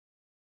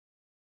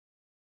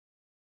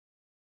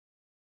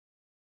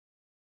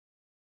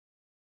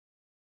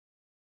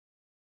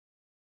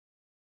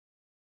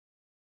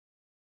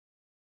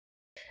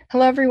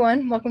Hello,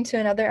 everyone. Welcome to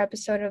another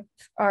episode of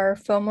our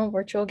FOMO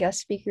virtual guest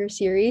speaker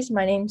series.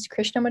 My name is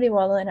Krishna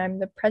Madhiwala, and I'm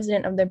the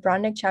president of the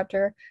Broadneck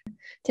chapter.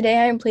 Today,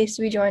 I am pleased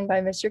to be joined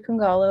by Mr.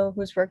 Nkongolo,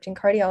 who's worked in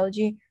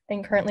cardiology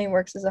and currently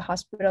works as a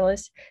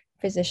hospitalist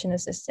physician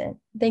assistant.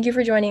 Thank you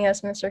for joining us,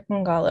 Mr.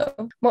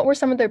 Nkongolo. What were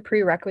some of the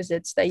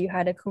prerequisites that you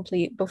had to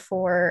complete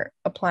before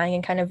applying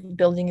and kind of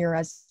building your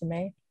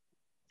resume?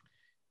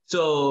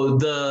 So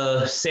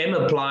the same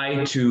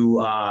apply to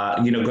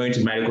going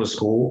to medical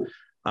school.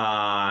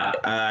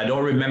 I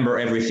don't remember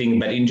everything,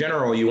 but in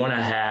general, you want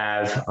to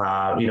have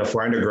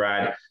for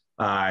undergrad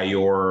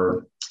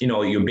your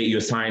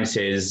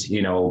sciences,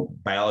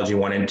 biology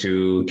 1 and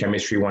 2,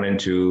 chemistry 1 and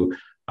 2.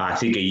 I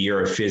think a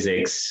year of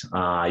physics.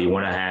 You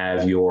want to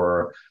have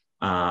your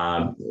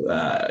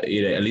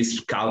at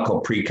least calc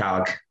or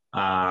pre-calc.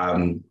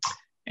 And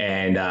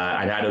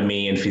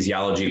anatomy and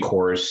physiology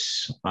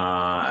course,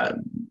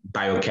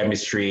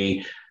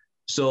 biochemistry.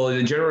 So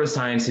the general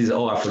sciences,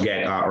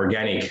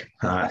 organic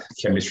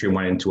chemistry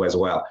 1 and 2 as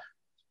well.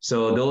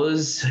 So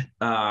those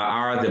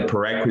are the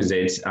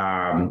prerequisites.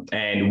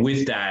 And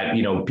with that,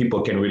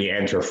 people can really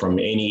enter from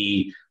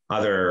any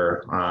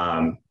other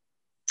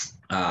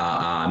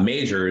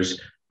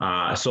majors,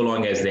 so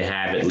long as they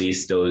have at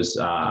least those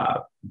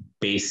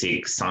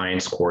basic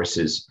science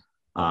courses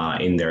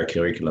in their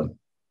curriculum.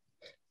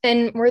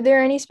 And were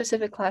there any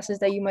specific classes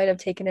that you might have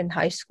taken in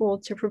high school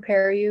to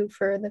prepare you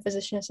for the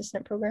physician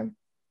assistant program?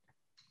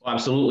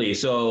 Absolutely.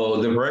 So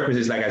the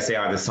prerequisites, like I say,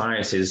 are the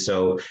sciences.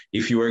 So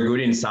if you were good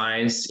in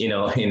science, in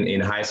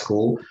high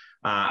school,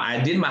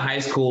 I did my high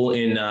school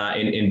in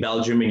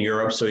Belgium, in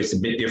Europe, so it's a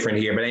bit different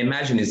here, but I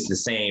imagine it's the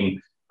same.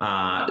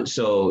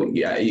 So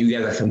yeah, you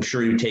guys, I'm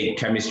sure you take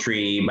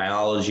chemistry,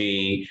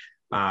 biology,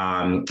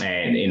 and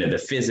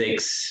the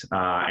physics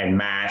and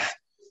math.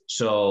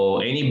 So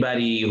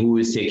anybody who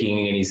is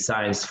taking any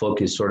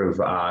science-focused sort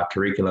of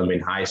curriculum in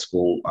high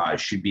school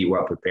should be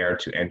well prepared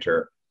to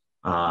enter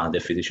the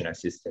physician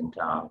assistant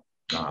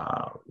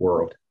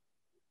world.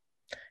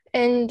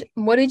 And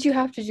what did you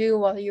have to do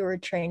while you were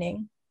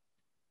training?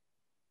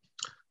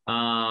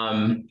 Tell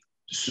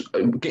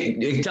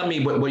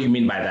me what you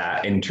mean by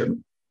that in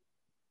term.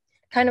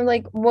 Kind of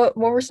like what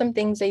were some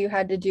things that you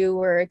had to do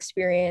or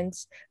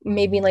experience,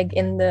 maybe like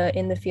in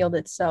the field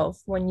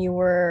itself when you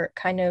were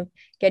kind of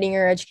getting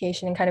your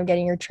education and kind of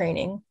getting your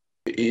training?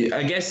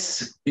 I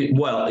guess, in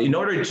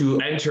order to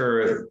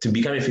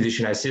become a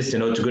physician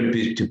assistant or to go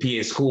to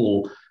PA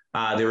school,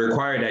 they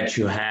require that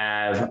you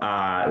have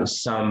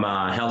some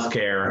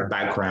healthcare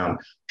background.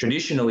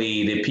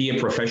 Traditionally, the PA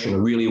profession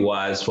really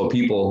was for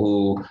people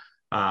who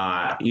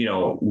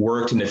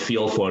worked in the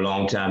field for a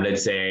long time,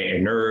 let's say a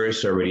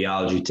nurse or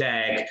radiology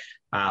tech,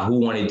 who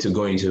wanted to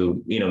go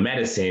into,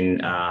 medicine,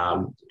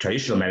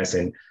 traditional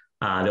medicine,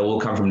 that will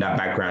come from that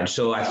background.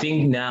 So I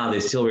think now they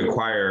still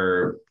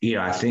require,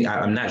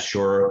 I'm not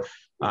sure,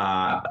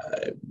 a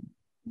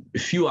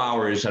few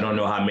hours, I don't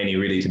know how many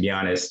really, to be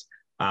honest,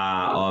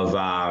 of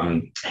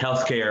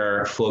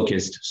healthcare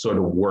focused sort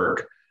of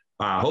work.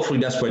 Hopefully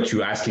that's what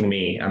you're asking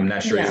me. I'm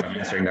not sure if I'm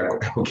answering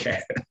that.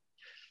 Okay.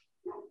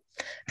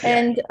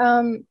 And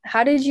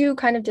how did you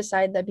kind of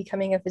decide that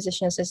becoming a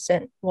physician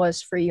assistant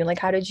was for you? Like,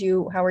 how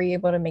were you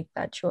able to make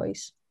that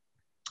choice?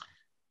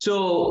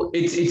 So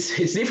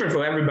it's different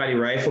for everybody,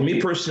 right? For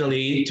me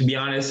personally, to be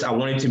honest, I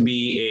wanted to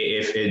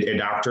be a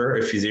doctor,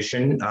 a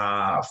physician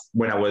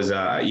when I was,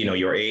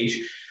 your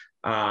age.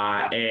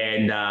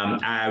 And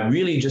I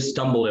really just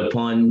stumbled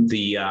upon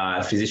the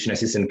physician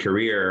assistant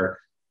career,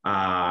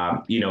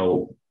 from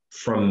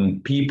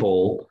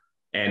people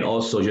and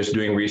also just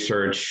doing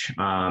research.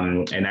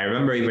 And I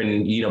remember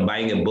even,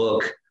 buying a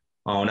book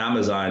on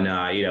Amazon,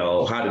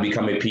 how to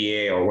become a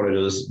PA or one of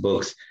those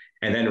books,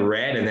 and then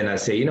read, and then I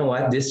say, you know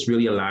what, this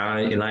really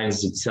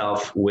aligns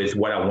itself with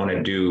what I want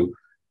to do.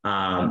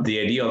 The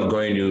idea of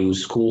going to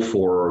school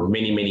for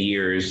many, many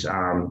years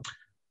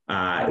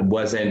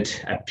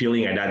wasn't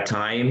appealing at that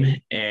time.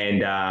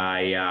 And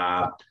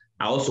I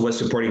also was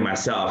supporting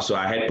myself. So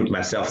I had put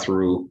myself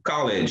through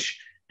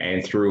college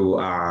and through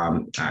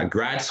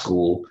grad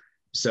school.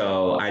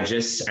 So I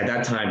just, at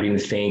that time,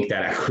 didn't think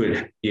that I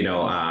could,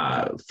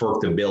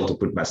 fork the bill to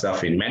put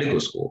myself in medical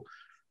school.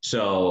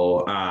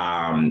 So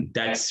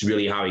that's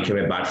really how it came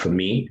about for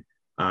me.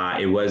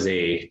 It was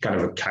a kind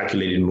of a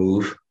calculated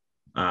move,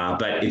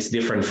 but it's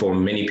different for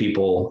many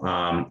people.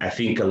 I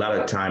think a lot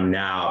of time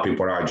now,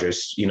 people are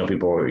just, in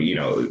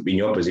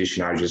your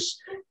position are just,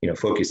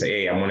 focused,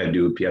 hey, I want to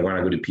go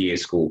to PA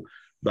school.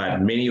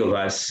 But many of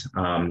us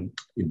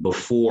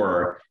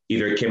before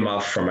either came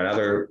up from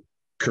another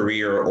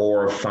career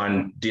or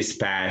found this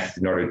path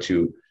in order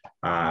to,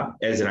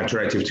 as an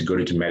alternative to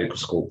go to medical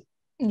school.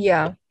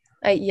 Yeah.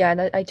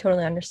 I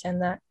totally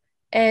understand that.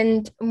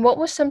 And what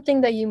was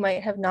something that you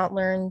might have not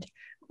learned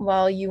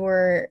while you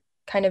were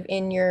kind of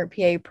in your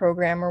PA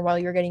program or while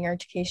you were getting your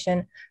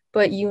education,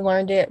 but you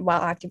learned it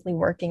while actively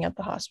working at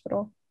the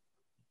hospital?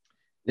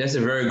 That's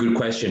a very good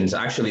question.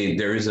 Actually,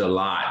 there is a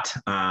lot,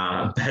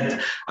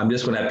 but I'm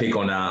just going to pick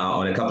on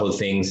a couple of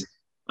things.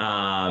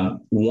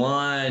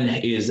 One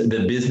is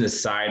the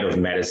business side of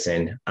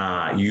medicine.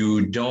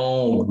 You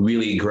don't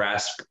really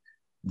grasp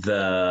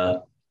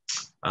the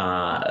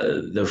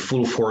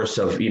full force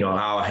of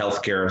how a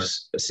healthcare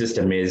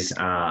system is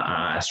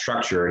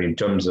structured in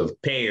terms of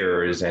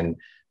payers and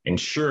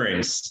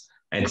insurance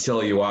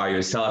until you are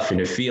yourself in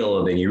the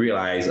field and you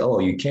realize, oh,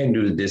 you can't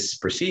do this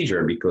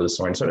procedure because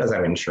so and so doesn't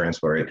have insurance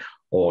for it,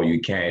 or you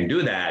can't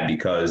do that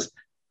because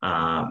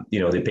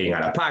they're paying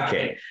out of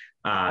pocket.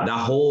 The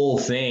whole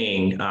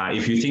thing,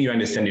 if you think you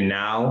understand it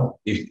now,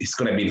 it's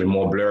going to be even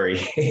more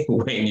blurry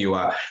when you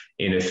are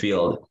in the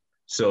field.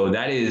 So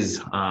that is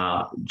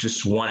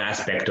just one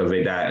aspect of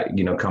it that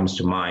comes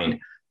to mind.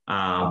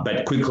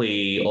 But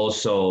quickly,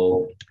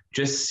 also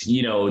just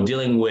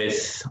dealing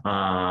with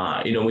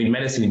in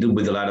medicine, we deal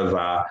with a lot of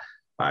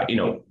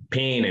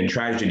pain and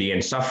tragedy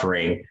and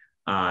suffering.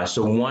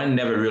 So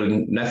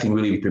nothing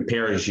really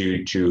prepares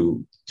you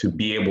to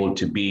be able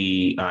to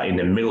be in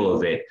the middle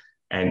of it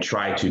and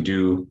try to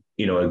do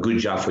a good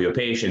job for your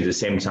patient at the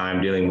same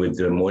time dealing with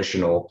the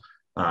emotional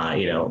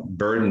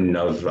burden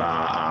of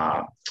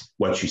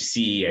what you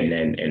see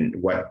and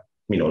what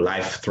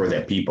life throws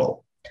at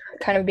people.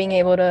 Kind of being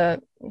able to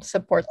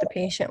support the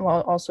patient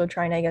while also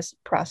trying to, I guess,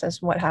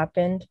 process what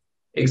happened.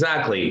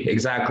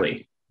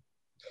 Exactly.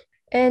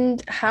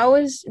 And how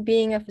is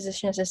being a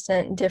physician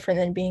assistant different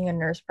than being a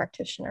nurse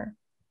practitioner?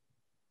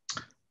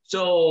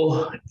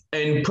 So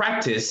in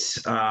practice,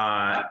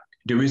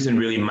 there isn't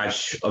really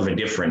much of a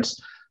difference.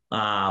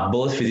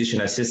 Both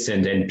physician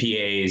assistant and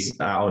PAs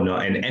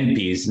and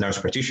NPs, nurse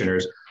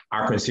practitioners,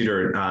 are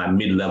considered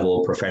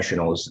mid-level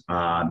professionals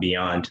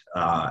beyond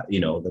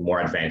the more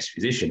advanced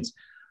physicians.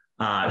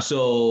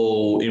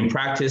 So in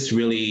practice,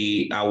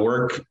 really, I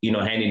work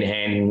hand in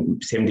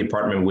hand, same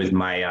department with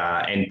my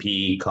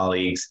NP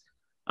colleagues.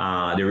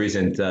 There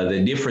isn't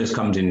the difference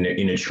comes in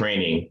the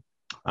training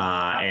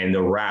and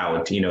the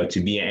route.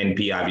 To be an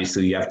NP,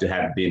 obviously, you have to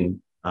have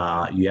been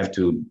you have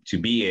to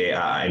be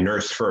a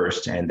nurse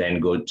first and then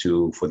go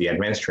for the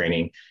advanced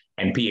training.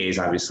 And PAs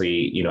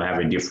obviously, have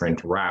a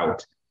different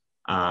route.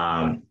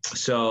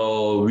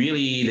 So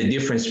really the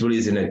difference really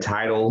is in the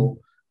title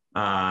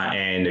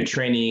and the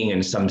training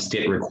and some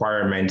state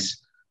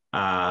requirements.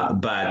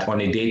 But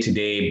on a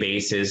day-to-day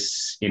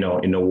basis,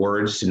 in the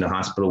wards, in the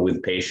hospital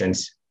with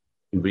patients,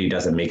 it really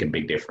doesn't make a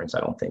big difference,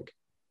 I don't think.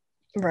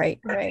 Right.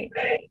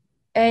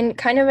 And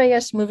kind of, I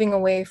guess, moving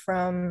away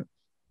from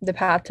the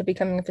path to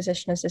becoming a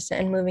physician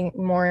assistant and moving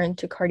more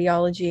into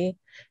cardiology.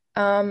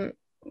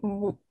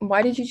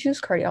 Why did you choose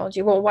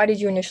cardiology? Well, why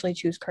did you initially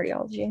choose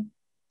cardiology?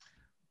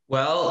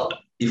 Well,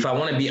 if I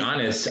want to be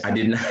honest, I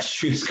did not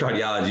choose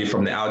cardiology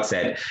from the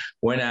outset.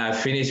 When I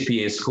finished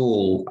PA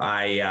school,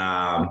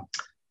 I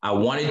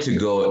wanted to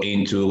go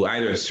into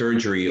either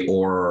surgery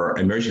or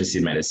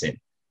emergency medicine.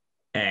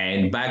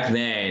 And back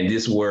then,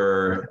 these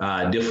were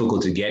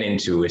difficult to get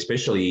into,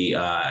 especially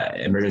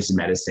emergency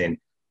medicine.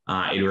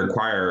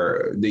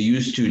 They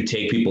used to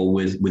take people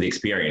with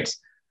experience.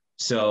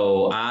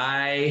 So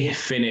I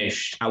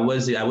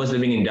was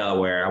living in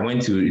Delaware. I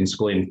went in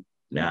school in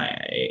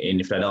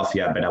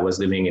Philadelphia, but I was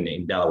living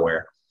in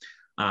Delaware.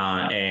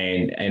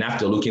 And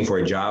after looking for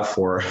a job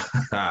for,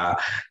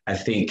 I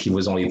think it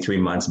was only 3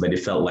 months, but it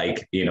felt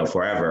like,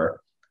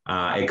 forever.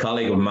 A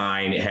colleague of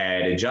mine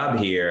had a job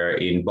here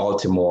in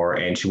Baltimore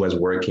and she was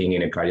working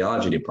in a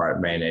cardiology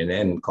department and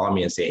then called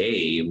me and said,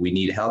 hey, we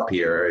need help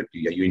here. Are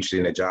you interested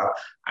in a job?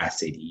 I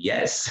said,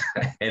 yes.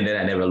 And then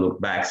I never looked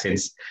back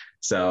since.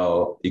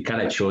 So it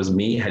kind of chose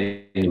me.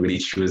 I didn't really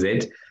choose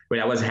it, but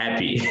I was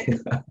happy.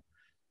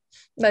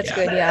 That's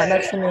good. Yeah,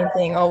 that's the main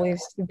thing,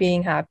 always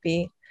being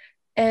happy.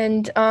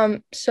 And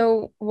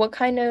so what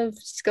kind of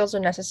skills are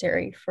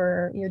necessary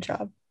for your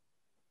job?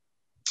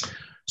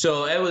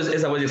 So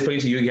as I was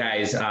explaining to you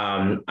guys,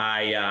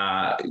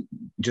 I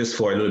just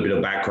for a little bit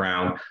of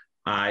background,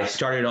 I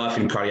started off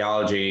in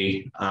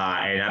cardiology,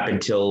 and up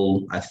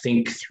until I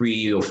think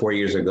 3 or 4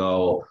 years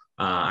ago,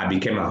 I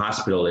became a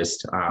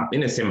hospitalist in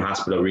the same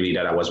hospital really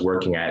that I was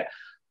working at.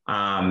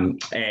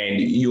 And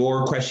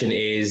your question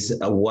is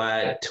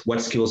what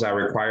skills are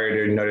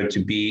required in order to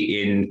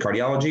be in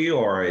cardiology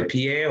or a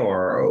PA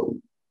or?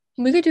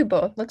 We could do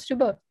both. Let's do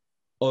both.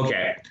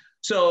 Okay.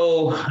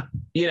 So,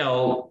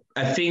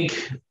 I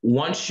think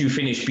once you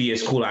finish PA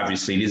school,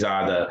 obviously these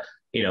are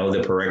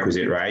the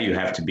prerequisite, right? You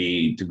have to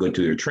go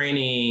to your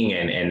training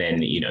and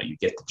then, you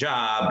get the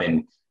job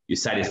and you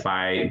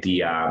satisfy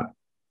the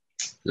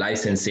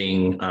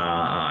licensing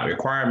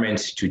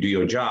requirements to do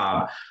your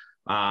job.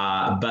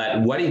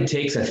 But what it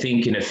takes, I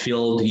think, in a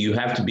field, you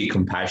have to be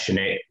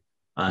compassionate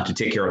to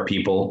take care of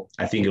people.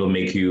 I think it'll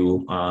make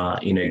you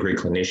a great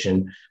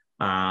clinician.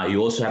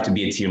 You also have to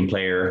be a team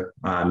player.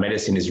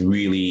 Medicine is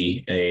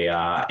really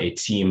a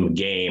team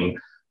game,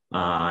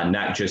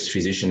 not just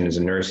physicians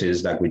and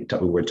nurses, like we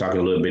were talking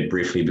a little bit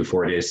briefly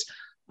before this,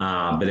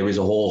 but there is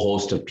a whole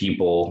host of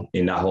people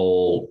in that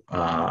whole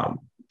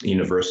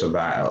universe of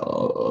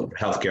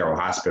healthcare or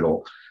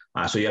hospital.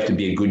 So you have to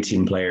be a good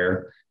team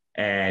player.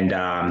 And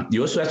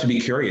you also have to be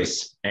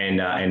curious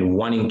and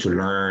wanting to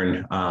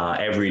learn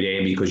every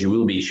day, because you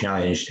will be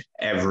challenged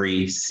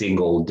every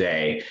single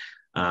day.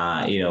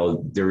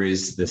 There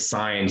is the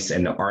science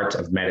and the art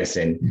of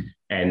medicine,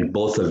 and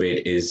both of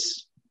it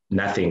is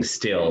nothing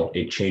still.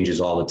 It changes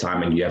all the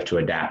time, and you have to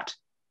adapt.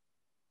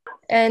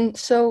 And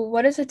so,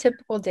 what is a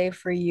typical day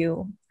for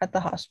you at the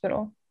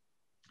hospital?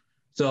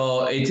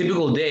 So a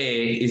typical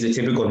day is a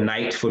typical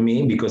night for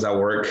me, because I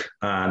work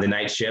the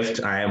night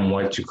shift. I am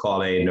what you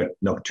call a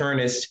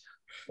nocturnist,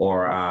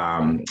 or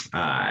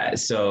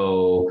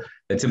so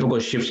the typical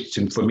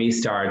shift for me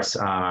starts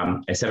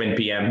at 7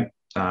 p.m.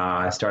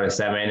 I start at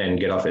 7 and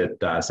get off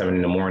at 7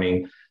 in the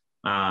morning.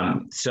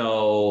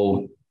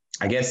 So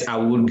I guess I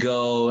would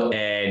go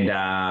and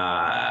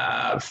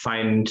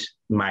find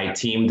my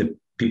team, the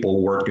people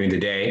who work during the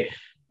day,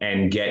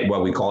 and get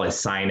what we call a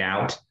sign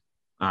out.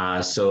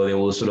 So they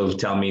will sort of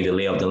tell me the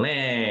lay of the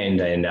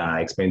land and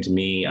explain to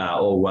me,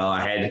 oh, well,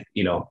 I had,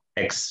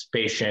 X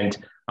patient.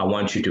 I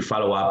want you to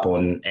follow up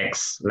on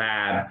X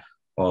lab.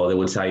 Or they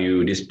will tell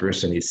you this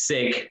person is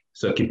sick,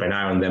 so keep an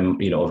eye on them,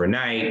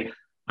 overnight.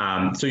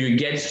 So you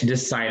get to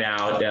just sign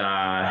out.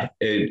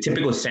 A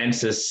typical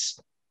census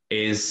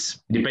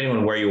is, depending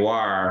on where you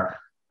are,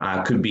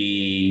 could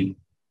be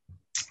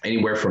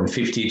anywhere from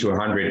 50 to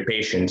 100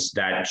 patients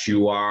that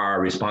you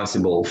are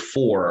responsible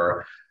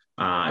for.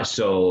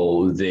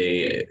 So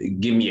they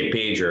give me a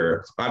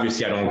pager.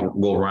 Obviously, I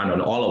don't go around on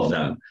all of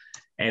them.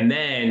 And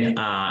then,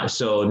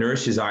 so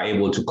nurses are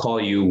able to call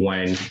you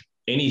when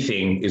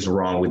anything is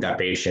wrong with that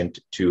patient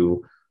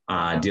to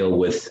deal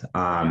with.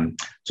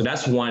 So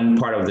that's one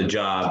part of the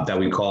job that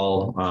we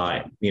call,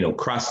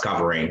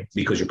 cross-covering,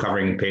 because you're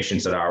covering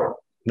patients that are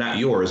not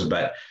yours,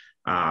 but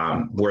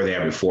were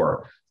there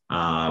before.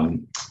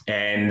 And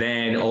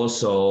then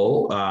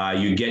also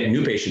you get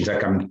new patients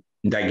that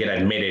get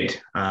admitted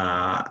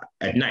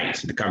at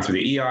night. They come through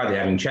the ER, they're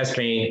having chest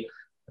pain.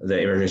 The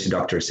emergency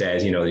doctor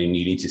says, you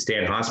need to stay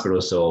in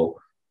hospital. So,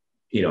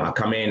 I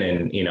come in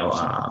and,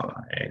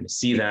 and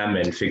see them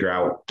and figure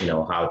out,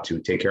 how to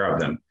take care of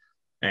them.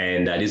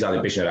 And these are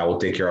the patients that I will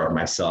take care of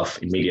myself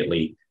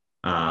immediately,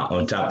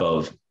 on top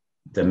of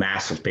the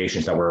mass of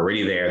patients that were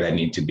already there that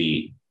need to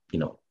be,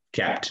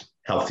 kept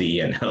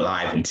healthy and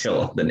alive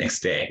until the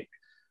next day.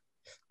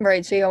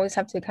 Right. So you always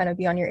have to kind of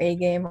be on your A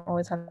game,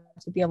 always have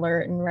to be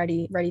alert and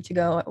ready to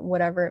go,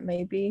 whatever it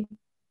may be.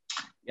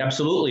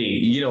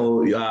 Absolutely.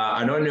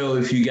 I don't know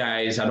if you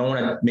guys, I don't want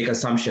to make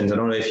assumptions. I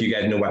don't know if you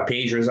guys know what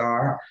pagers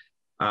are.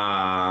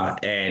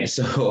 And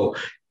so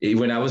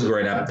when I was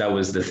growing up, that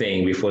was the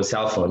thing before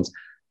cell phones.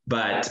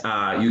 But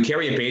you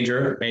carry a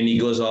pager and it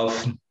goes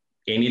off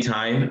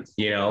anytime.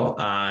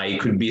 It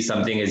could be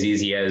something as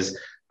easy as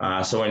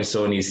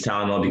so-and-so needs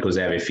Tylenol because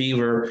they have a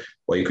fever,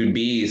 or it could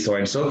be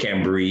so-and-so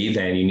can't breathe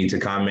and you need to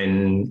come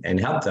in and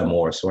help them,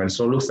 or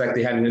so-and-so looks like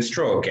they're having a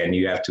stroke and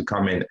you have to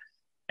come in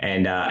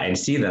and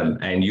see them.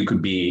 And you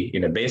could be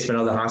in the basement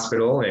of the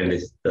hospital,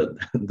 and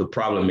the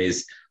problem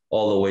is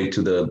all the way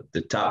to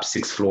the top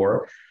 6th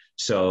floor.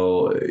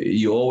 So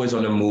you're always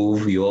on the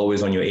move. You're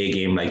always on your A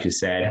game, like you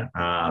said.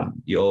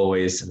 You're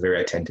always very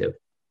attentive.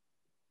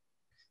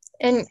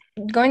 And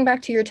going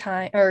back to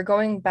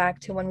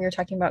when we were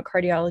talking about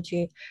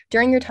cardiology,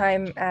 during your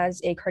time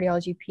as a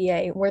cardiology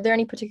PA, were there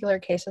any particular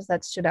cases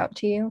that stood out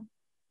to you?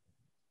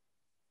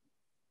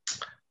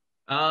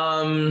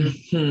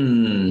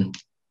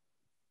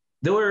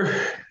 There were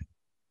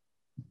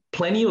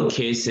plenty of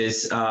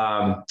cases.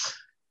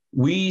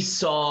 We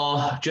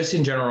saw, just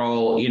in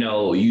general,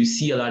 you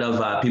see a lot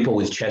of people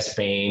with chest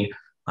pain,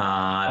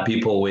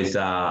 people with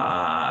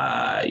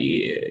myocardial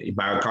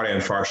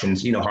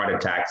infarctions, heart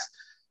attacks,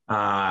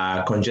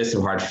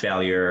 congestive heart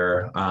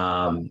failure,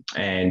 and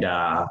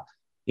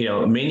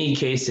many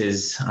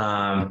cases.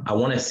 I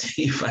want to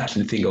see if I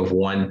can think of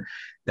one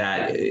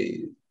that,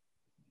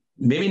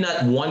 maybe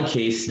not one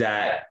case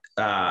that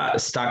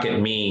stuck at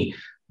me,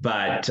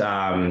 but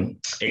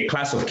a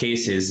class of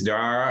cases. There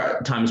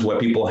are times where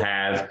people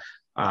have,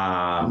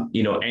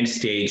 end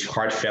stage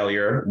heart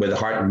failure, where the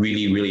heart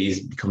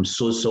really becomes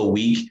so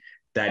weak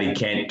that it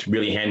can't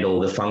really handle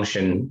the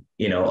function,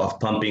 of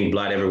pumping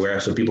blood everywhere.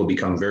 So people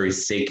become very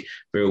sick,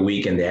 very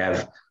weak, and they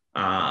have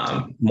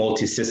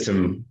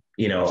multi-system,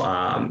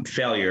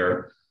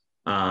 failure.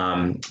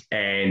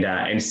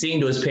 And seeing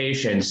those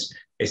patients,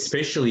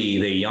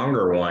 especially the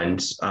younger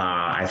ones,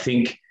 I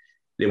think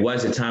there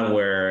was a time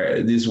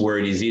where these were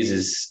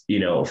diseases,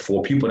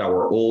 for people that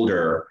were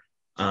older.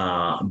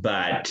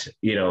 But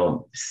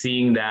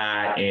seeing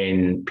that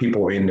in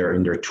people in their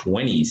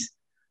 20s,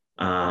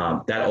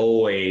 that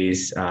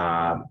always,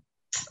 I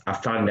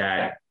found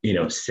that,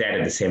 sad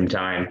at the same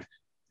time.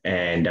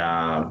 And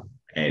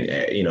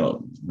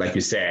like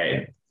you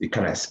said, it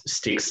kind of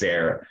sticks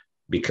there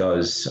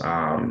because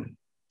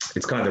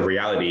it's kind of the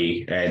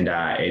reality, and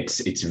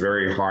it's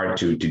very hard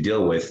to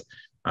deal with.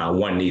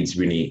 One needs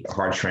really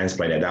heart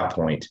transplant at that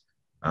point.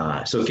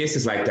 So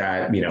cases like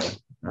that,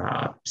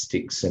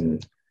 sticks,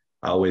 and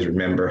I always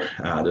remember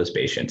those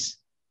patients.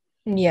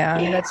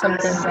 Yeah, that's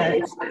something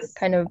that's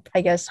kind of, I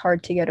guess,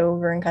 hard to get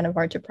over and kind of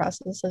hard to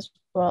process as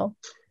well.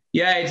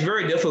 Yeah, it's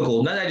very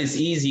difficult. Not that it's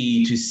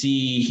easy to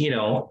see,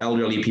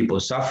 elderly people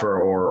suffer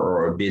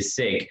or be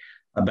sick,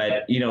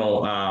 but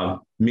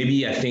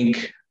maybe I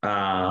think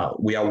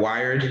we are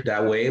wired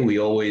that way. We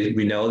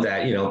know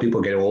that people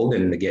get old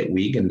and they get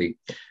weak, and the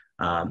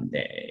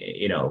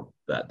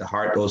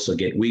heart also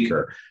get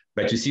weaker.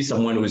 But to see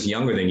someone who's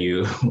younger than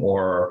you,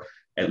 or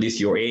at least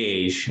your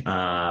age,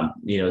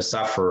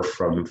 suffer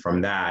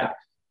from that,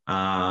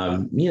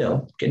 can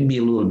be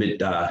a little bit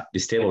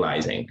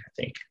destabilizing, I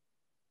think.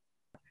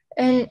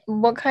 And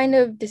what kind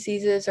of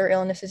diseases or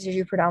illnesses did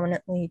you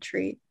predominantly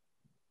treat?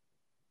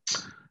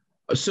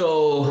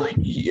 So,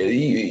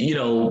 we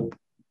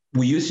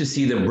used to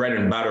see the bread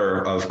and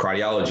butter of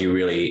cardiology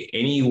really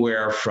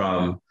anywhere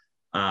from,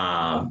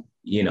 heart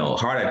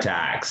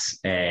attacks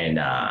and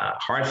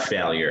heart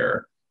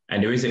failure.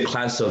 And there is a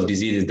class of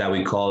diseases that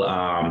we call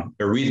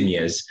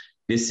arrhythmias.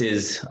 This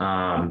is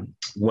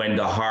when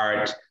the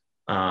heart,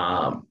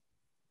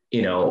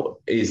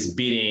 is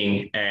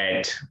beating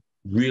at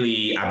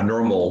really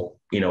abnormal,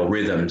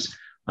 rhythms,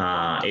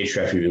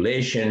 atrial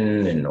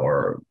fibrillation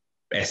or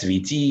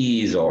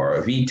SVTs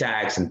or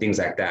VTACs and things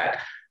like that.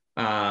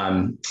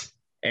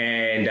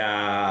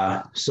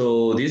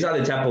 So these are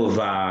the type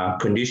of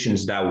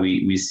conditions that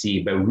we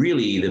see, but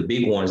really the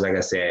big ones, like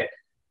I said,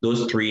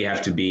 those three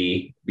have to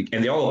be,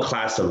 and they're all a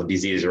class of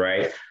disease,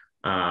 right?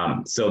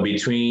 So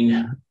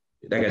between,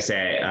 like I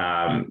said,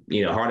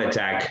 heart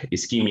attack,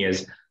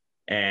 ischemias,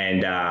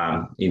 and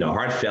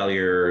heart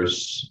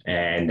failures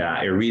and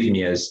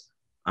arrhythmias,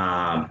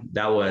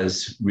 that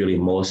was really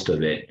most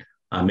of it.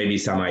 Maybe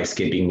some are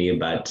escaping me,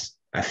 but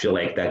I feel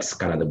like that's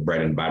kind of the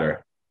bread and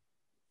butter.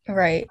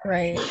 Right,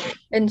 right.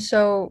 And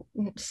so,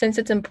 since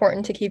it's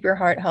important to keep your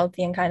heart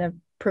healthy and kind of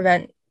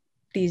prevent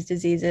these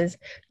diseases,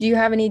 do you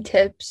have any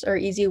tips or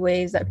easy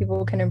ways that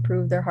people can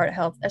improve their heart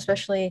health,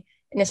 especially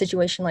in a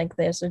situation like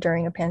this or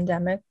during a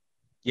pandemic?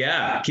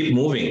 Yeah, keep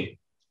moving.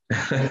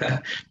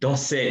 Don't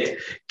sit,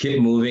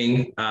 keep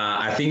moving.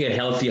 I think a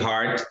healthy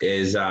heart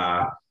is,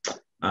 obviously,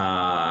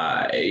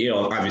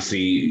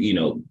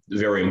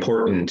 very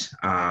important,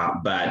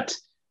 but,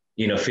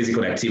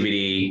 physical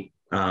activity,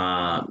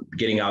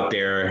 getting out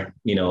there,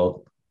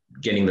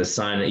 getting the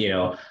sun,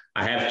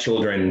 I have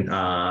children,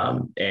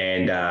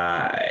 and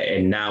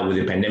now with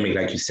the pandemic,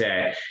 like you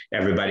said,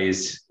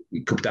 everybody's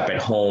cooped up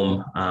at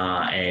home,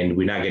 and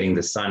we're not getting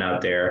the sun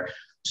out there.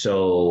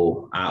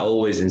 So I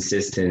always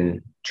insist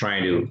in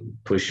trying to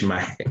push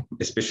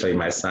especially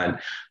my son,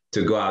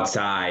 to go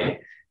outside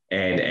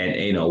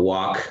and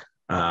walk,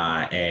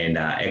 and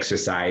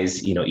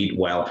exercise, eat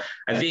well.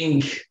 I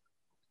think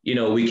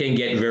we can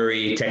get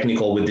very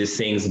technical with these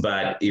things,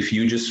 but if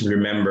you just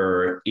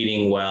remember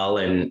eating well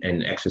and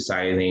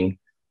exercising,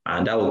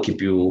 that will keep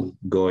you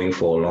going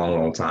for a long,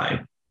 long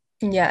time.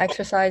 Yeah,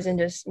 exercise and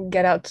just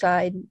get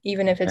outside,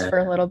 even if it's Yeah, for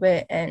a little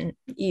bit, and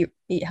eat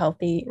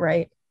healthy,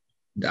 right?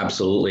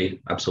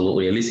 absolutely.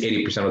 Absolutely. At least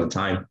 80% of the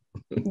time.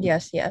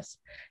 Yes, yes.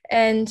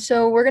 And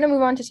so we're gonna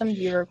move on to some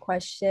viewer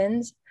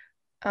questions.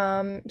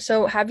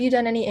 So have you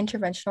done any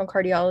interventional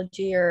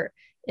cardiology or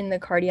in the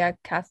cardiac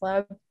cath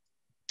lab?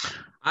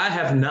 I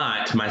have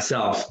not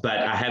myself, but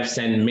I have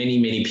sent many,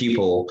 many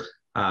people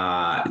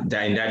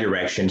that in that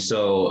direction.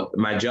 So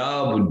my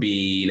job would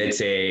be, let's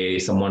say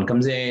someone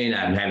comes in,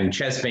 I'm having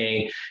chest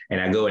pain,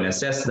 and I go and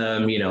assess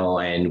them,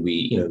 and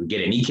we, get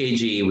an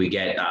EKG, we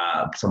get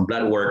some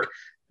blood work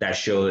that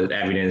shows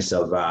evidence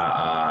of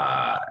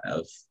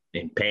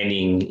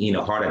impending,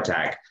 heart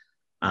attack.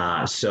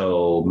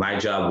 So my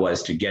job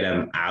was to get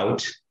them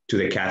out to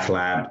the cath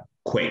lab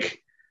quick.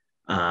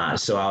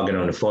 So I'll get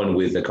on the phone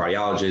with the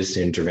cardiologist,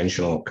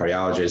 interventional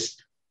cardiologist.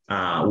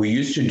 We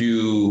used to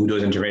do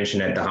those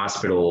intervention at the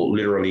hospital.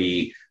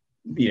 Literally,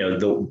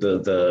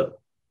 the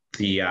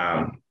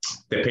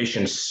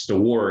patient's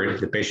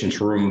the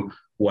patient's room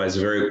was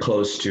very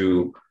close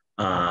to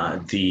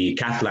the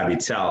cath lab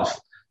itself.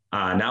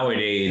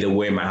 Nowadays, the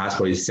way my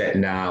hospital is set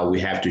now, we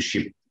have to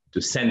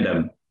send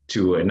them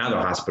to another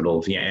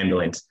hospital via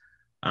ambulance.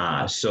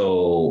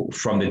 So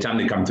from the time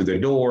they come to the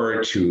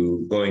door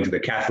to going to the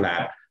cath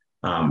lab,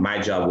 my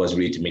job was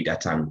really to make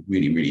that time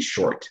really, really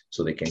short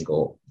so they can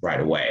go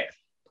right away.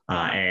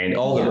 And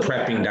all the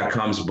prepping that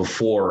comes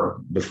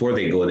before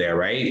they go there,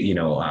 right?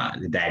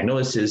 The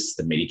diagnosis,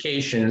 the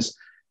medications,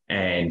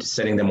 and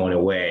setting them on their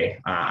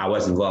way. I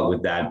was involved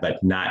with that,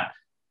 but not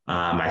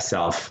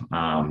myself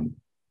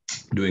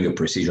doing a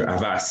procedure.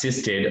 I've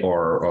assisted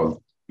or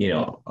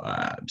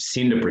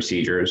seen the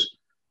procedures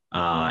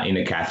in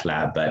the cath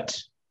lab, but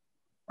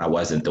I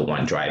wasn't the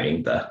one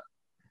driving the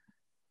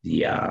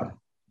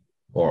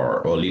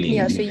or leading.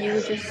 Yeah, so you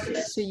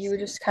would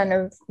just kind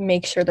of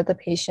make sure that the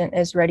patient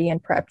is ready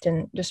and prepped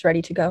and just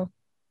ready to go.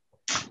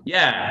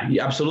 Yeah,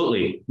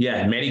 absolutely.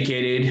 Yeah,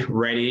 medicated,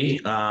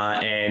 ready,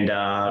 and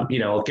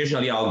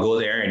occasionally I'll go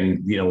there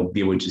and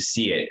be able to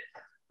see it.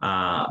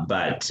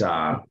 But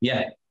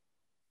yeah.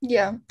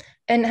 Yeah.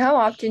 And how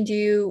often do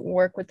you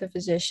work with the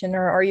physician,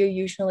 or are you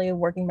usually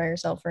working by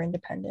yourself or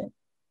independent?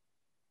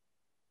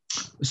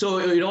 So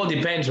it all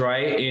depends,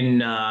 right,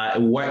 in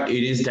what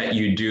it is that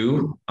you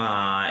do.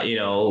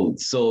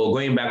 So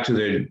going back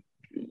to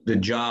the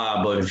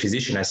job of a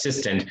physician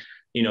assistant,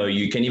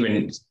 you can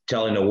even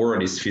tell in the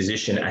word is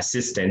physician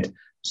assistant.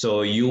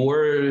 So you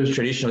were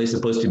traditionally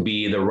supposed to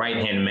be the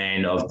right-hand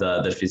man of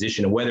the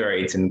physician, whether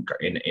it's in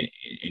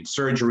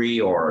surgery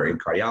or in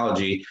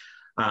cardiology.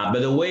 But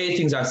the way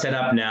things are set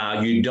up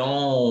now, you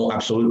don't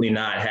absolutely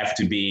not have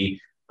to be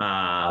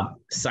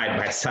side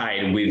by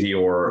side with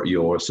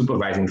your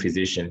supervising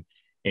physician.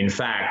 In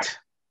fact,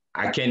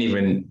 I can't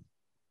even,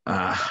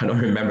 I don't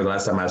remember the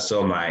last time I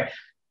saw my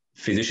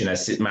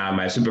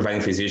my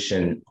supervising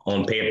physician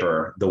on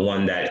paper, the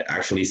one that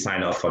actually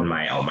signed off on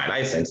my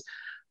license,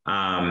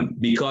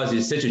 because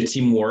it's such a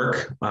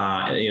teamwork.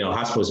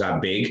 Hospitals are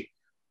big,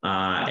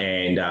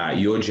 and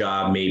your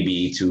job may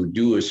be to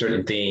do a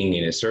certain thing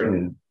in a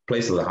certain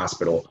place of the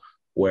hospital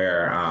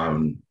where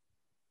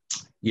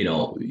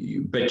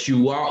but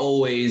you are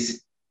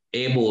always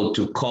able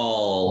to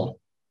call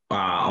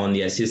on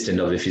the assistant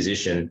of the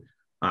physician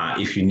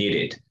if you need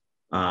it.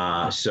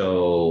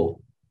 So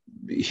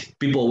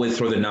people always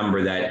throw the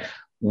number that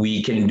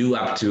we can do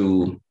up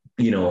to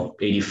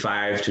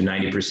 85 to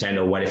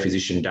 90% of what a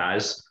physician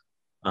does.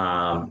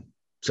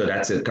 So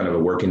that's a kind of a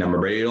working number,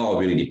 but it all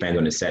really depends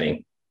on the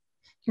setting.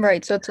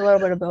 Right. So it's a little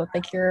bit of both.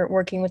 Like you're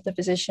working with the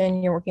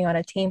physician, you're working on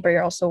a team, but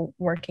you're also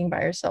working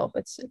by yourself.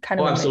 It's kind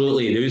of Oh, a mix.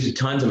 absolutely. There's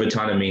tons of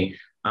autonomy.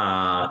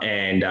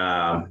 And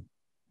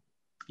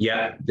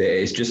yeah,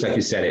 it's just like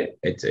you said,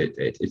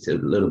 it's a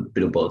little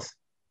bit of both.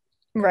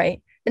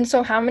 Right. And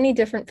so how many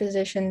different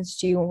physicians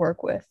do you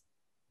work with?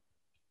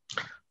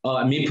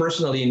 Me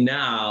personally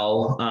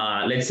now,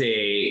 let's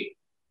say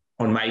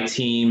on my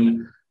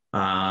team,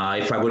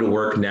 if I go to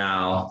work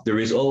now, there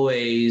is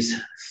always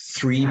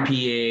 3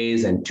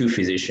 PAs and 2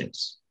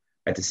 physicians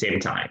at the same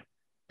time.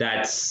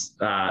 That's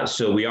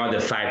so we are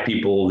the 5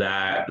 people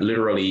that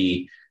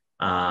literally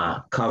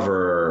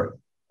cover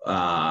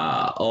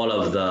all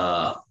of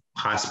the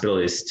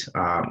hospitalists,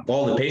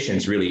 all the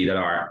patients really that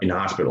are in the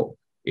hospital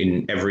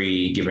in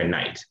every given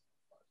night.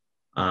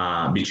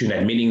 Between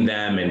admitting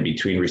them and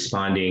between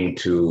responding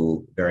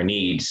to their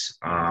needs,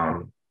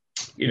 in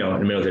the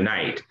middle of the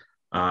night.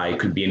 It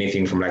could be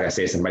anything from, like I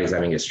said, somebody's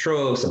having a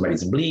stroke,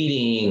 somebody's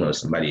bleeding, or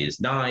somebody is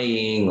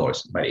dying, or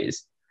somebody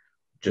is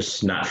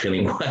just not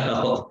feeling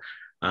well.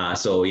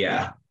 So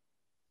yeah.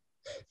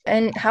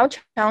 And how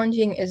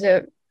challenging is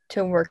it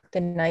to work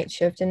the night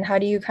shift? And how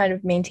do you kind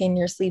of maintain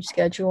your sleep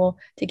schedule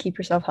to keep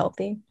yourself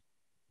healthy?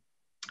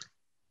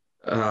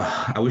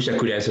 I wish I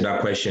could answer that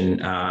question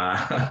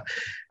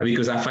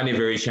because I find it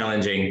very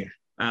challenging.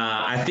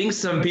 I think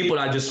some people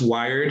are just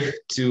wired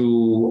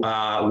to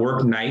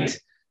work night.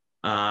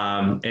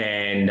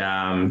 And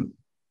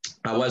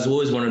I was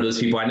always one of those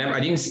people. I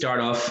didn't start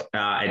off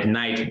at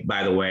night,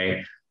 by the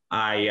way.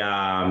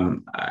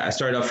 I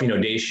started off,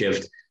 day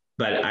shift,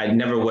 but I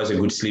never was a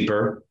good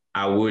sleeper.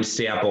 I would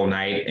stay up all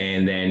night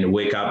and then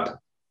wake up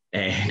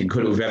and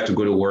have to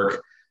go to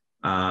work,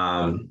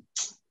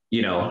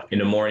 in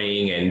the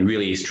morning and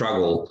really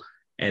struggle.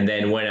 And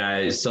then when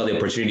I saw the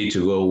opportunity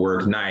to go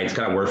work nights,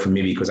 kind of worked for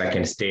me because I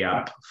can stay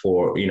up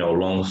for,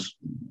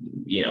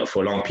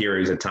 for long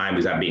periods of time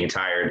without being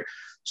tired.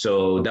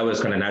 So that was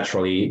kind of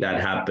naturally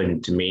that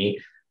happened to me.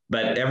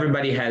 But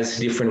everybody has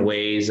different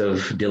ways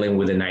of dealing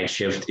with the night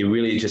shift. It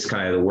really just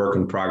kind of a work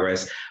in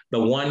progress. The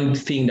one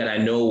thing that I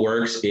know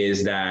works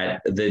is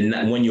that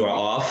when you are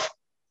off,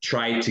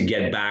 try to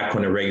get back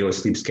on a regular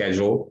sleep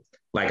schedule.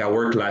 Like I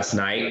worked last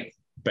night,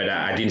 but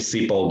I didn't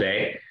sleep all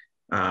day.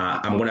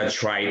 I'm going to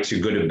try to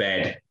go to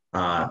bed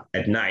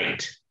at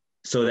night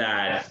so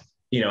that,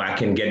 I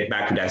can get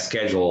back to that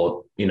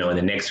schedule, in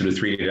the next 2 to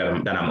 3 days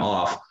that I'm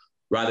off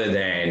rather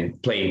than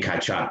playing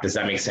catch up. Does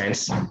that make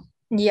sense?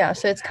 Yeah,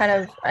 so it's kind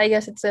of, I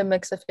guess it's a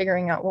mix of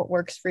figuring out what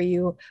works for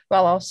you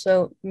while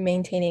also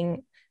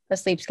maintaining a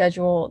sleep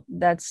schedule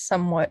that's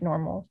somewhat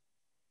normal.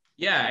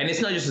 Yeah, and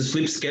it's not just a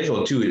sleep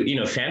schedule too,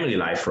 family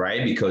life,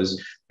 right?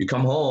 Because you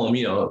come home,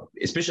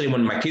 especially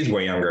when my kids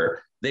were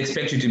younger, they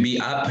expect you to be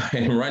up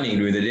and running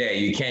during the day.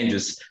 You can't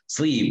just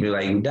sleep. You're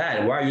like,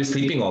 Dad, why are you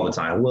sleeping all the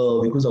time?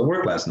 Well, because I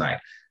worked last night,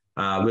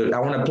 but I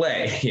want to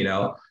play,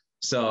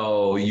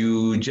 So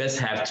you just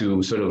have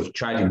to sort of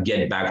try to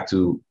get back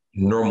to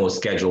normal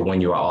schedule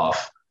when you are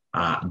off.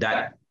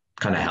 That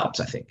kind of helps,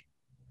 I think.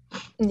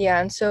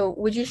 Yeah, and so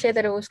would you say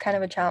that it was kind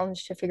of a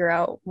challenge to figure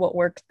out what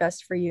worked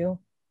best for you?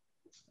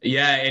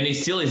 Yeah, and it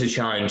still is a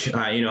challenge.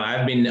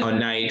 I've been on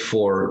night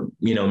for,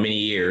 many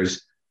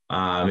years,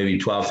 maybe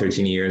 12,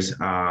 13 years.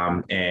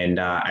 And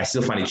I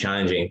still find it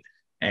challenging.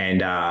 And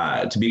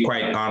to be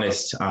quite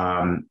honest,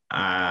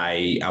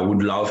 I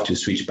would love to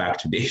switch back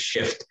to day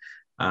shift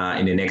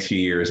in the next few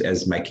years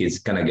as my kids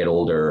kind of get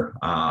older.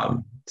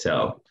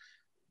 So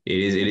it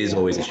is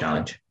always a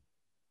challenge.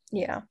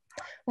 Yeah.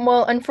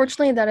 Well,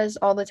 unfortunately, that is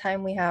all the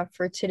time we have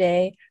for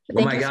today. But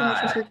Oh thank my you so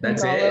much, God, Mr.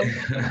 that's it.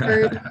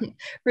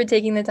 Kungalo, for for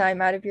taking the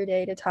time out of your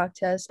day to talk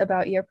to us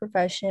about your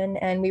profession,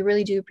 and we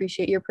really do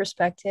appreciate your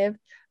perspective.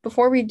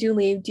 Before we do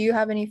leave, do you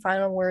have any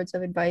final words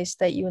of advice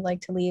that you would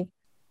like to leave?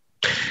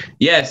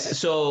 Yes.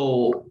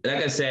 So,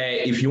 like I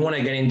said, if you want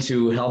to get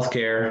into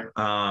healthcare,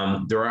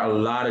 there are a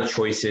lot of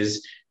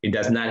choices. It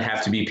does not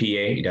have to be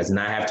PA. It does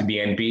not have to be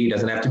NP. It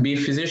doesn't have to be a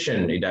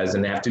physician. It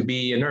doesn't have to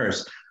be a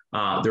nurse.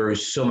 There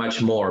is so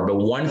much more. But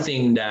one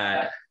thing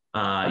that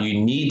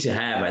you need to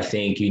have, I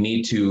think, you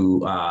need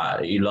to,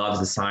 you love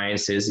the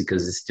sciences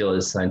because it's still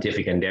a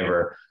scientific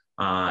endeavor.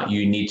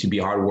 You need to be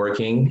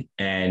hardworking,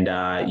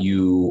 and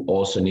you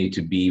also need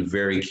to be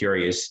very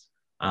curious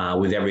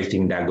with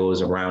everything that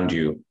goes around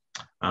you.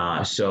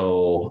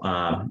 So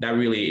that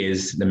really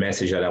is the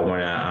message that I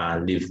want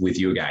to leave with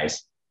you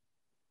guys.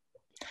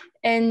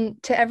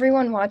 And to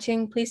everyone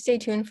watching, please stay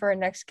tuned for our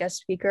next guest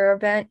speaker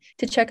event.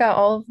 To check out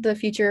all of the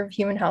Future of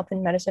Human Health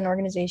and Medicine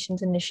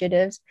organizations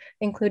initiatives,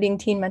 including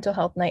Teen Mental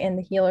Health Night and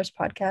the Healers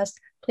podcast,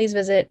 please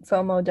visit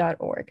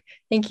FOMO.org.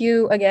 Thank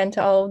you again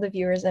to all of the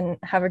viewers and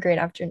have a great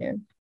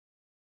afternoon.